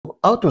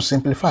how to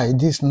simplify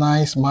this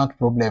nice math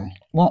problem?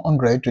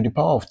 100 to the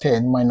power of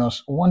 10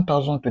 minus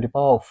 1000 to the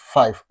power of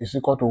 5 is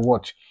equal to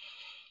what?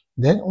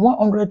 Then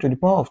 100 to the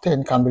power of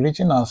 10 can be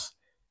written as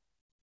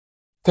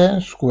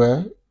 10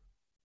 squared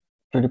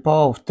to the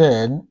power of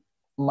 10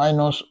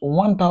 minus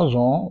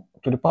 1000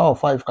 to the power of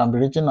 5 can be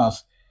written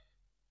as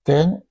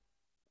 10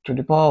 to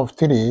the power of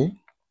 3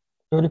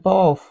 to the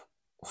power of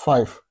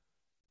 5.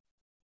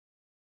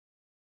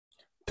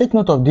 Take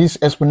note of this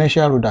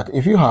exponential rule that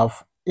if you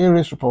have a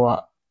raised to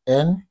power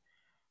n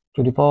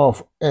to the power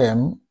of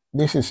m,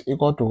 this is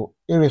equal to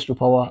a raised to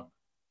power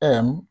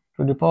m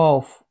to the power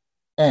of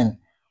n.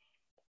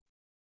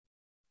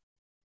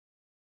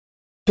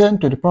 10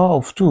 to the power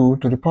of 2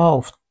 to the power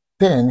of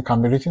 10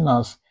 can be written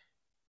as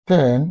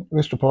 10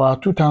 raised to power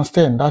 2 times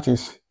 10, that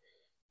is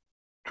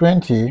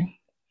 20,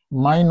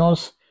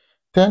 minus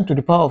 10 to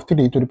the power of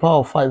 3 to the power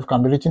of 5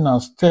 can be written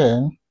as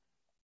 10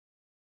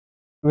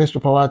 raised to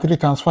power 3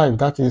 times 5,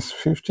 that is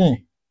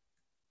 15.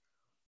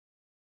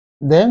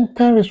 Then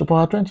 10 raised to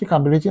power 20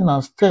 can be written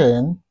as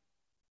 10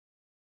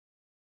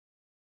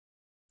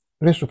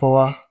 raised to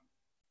power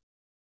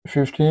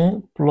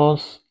 15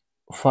 plus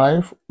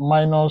 5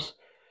 minus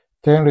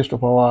 10 raised to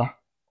power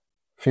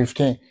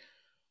 15.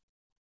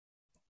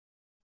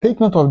 Take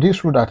note of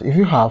this rule that if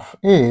you have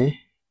a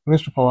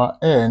raised to power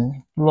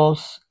n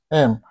plus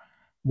m,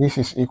 this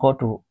is equal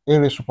to a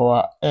raised to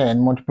power n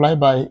multiplied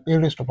by a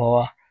raised to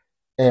power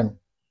m.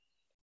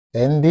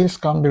 And this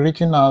can be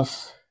written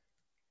as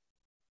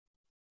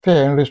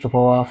 10 raised to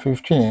power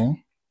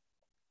 15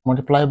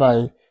 multiplied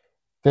by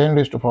 10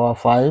 raised to power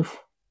 5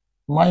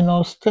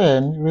 minus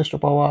 10 raised to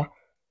power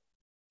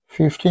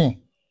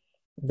 15.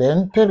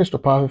 Then 10 raised to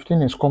power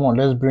 15 is common.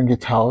 Let's bring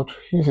it out.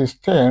 This is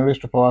 10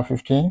 raised to power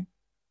 15.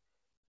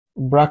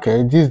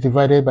 Bracket, this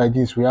divided by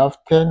this, we have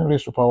 10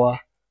 raised to power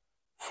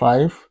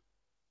 5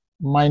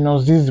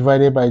 minus this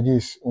divided by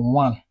this,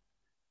 1.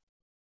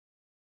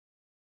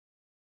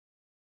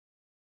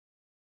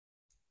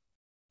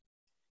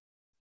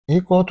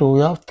 Equal to,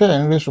 we have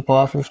 10 raised to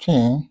power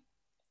 15.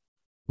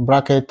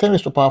 Bracket, 10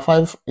 raised to power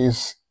 5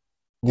 is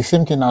the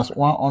same thing as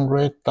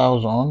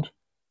 100,000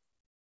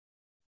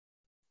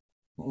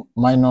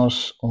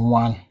 minus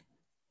 1.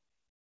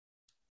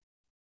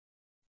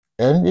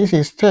 And this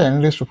is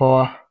 10 raised to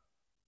power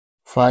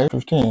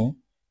 15.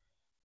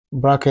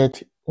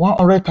 Bracket,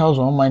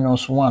 100,000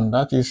 minus 1,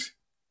 that is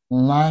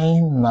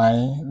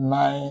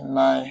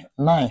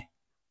 99999.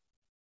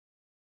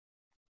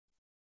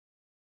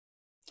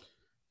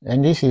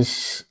 And this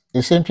is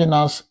the same thing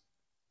as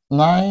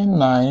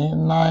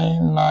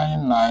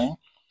 99999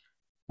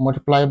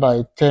 multiplied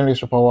by 10 raised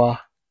to power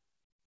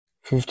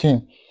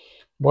 15.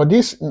 But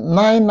this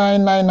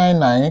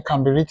 99999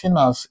 can be written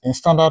as in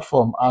standard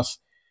form as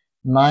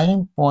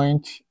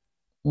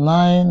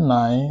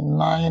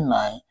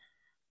 9.9999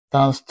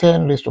 times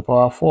 10 raised to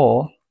power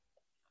 4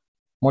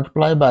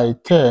 multiplied by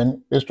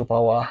 10 raised to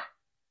power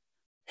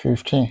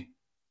 15.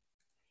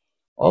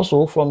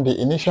 Also, from the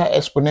initial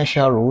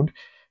exponential rule,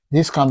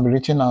 this can be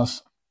written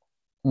as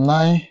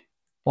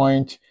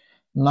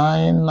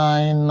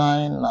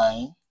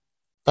 9.9999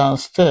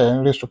 times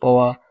 10 raised to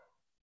power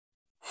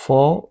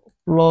 4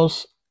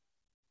 plus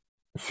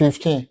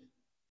 15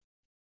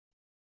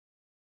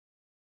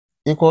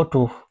 equal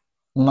to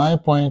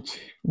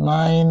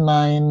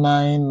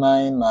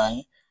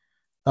 9.99999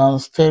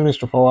 times 10 raised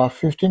to power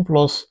 15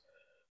 plus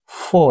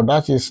 4,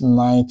 that is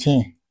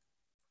 19.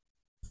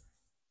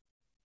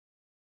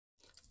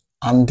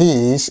 And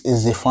this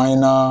is the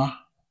final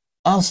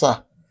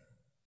answer.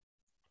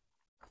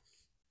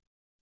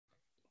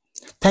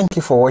 Thank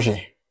you for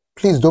watching.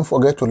 Please don't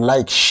forget to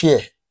like,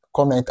 share,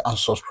 comment, and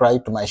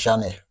subscribe to my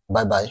channel.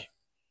 Bye bye.